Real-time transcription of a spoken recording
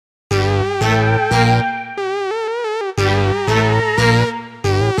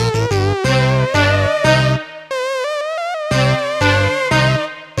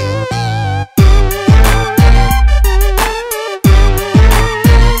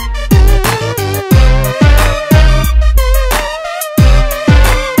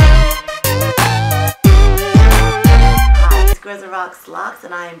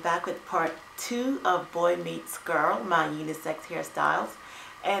2 of Boy Meets Girl, my unisex hairstyles.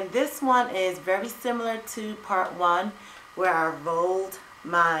 And this one is very similar to part 1, where I rolled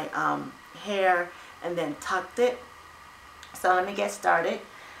my hair and then tucked it. So let me get started.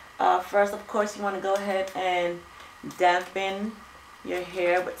 First, of course, you want to go ahead and dampen your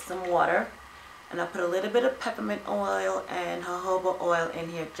hair with some water. And I put a little bit of peppermint oil and jojoba oil in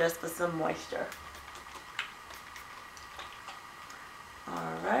here just for some moisture.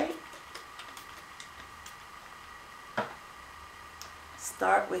 Alright.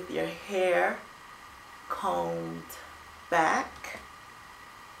 Start with your hair combed back.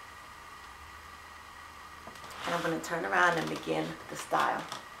 And I'm going to turn around and begin the style.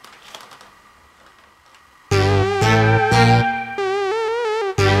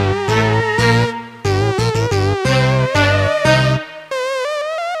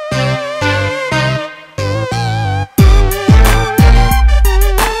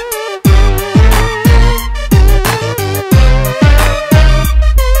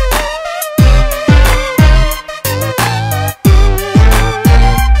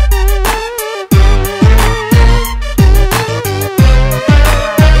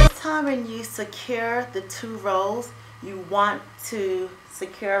 Secure the 2 rolls. You want to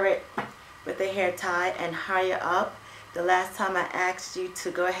secure it with a hair tie and higher up. The last time I asked you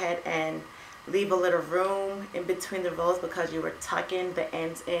to go ahead and leave a little room in between the rolls because you were tucking the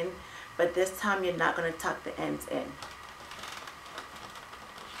ends in, but this time you're not going to tuck the ends in.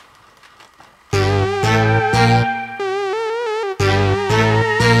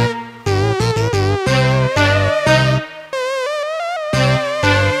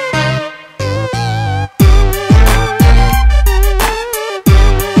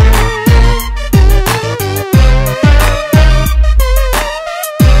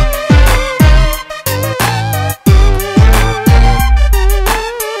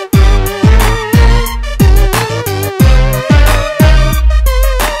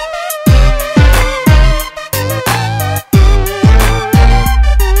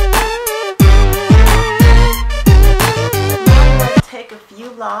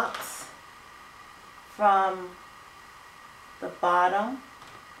 Locks from the bottom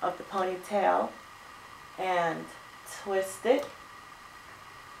of the ponytail and twist it.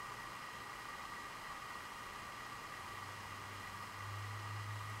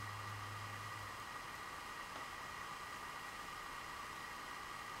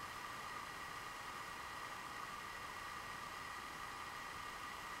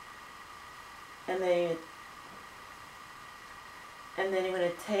 And then you're going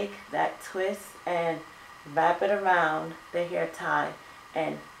to take that twist and wrap it around the hair tie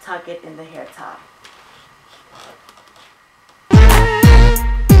and tuck it in the hair tie.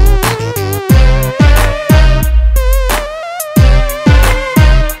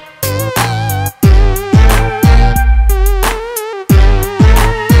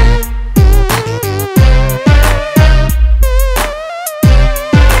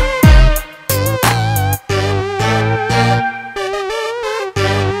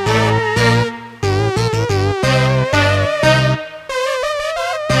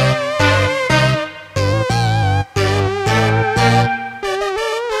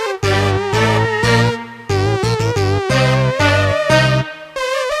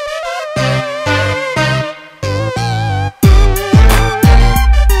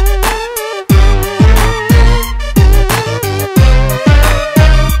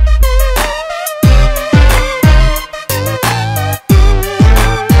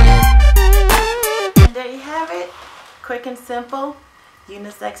 Quick and simple,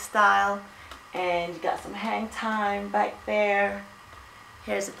 unisex style, and you got some hang time back there.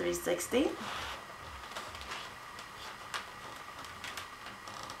 Here's a 360.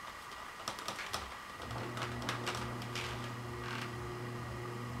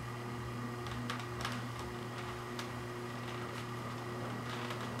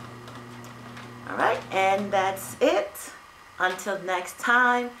 Alright, and that's it. Until next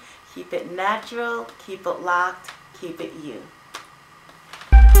time, keep it natural, keep it locked, keep it you.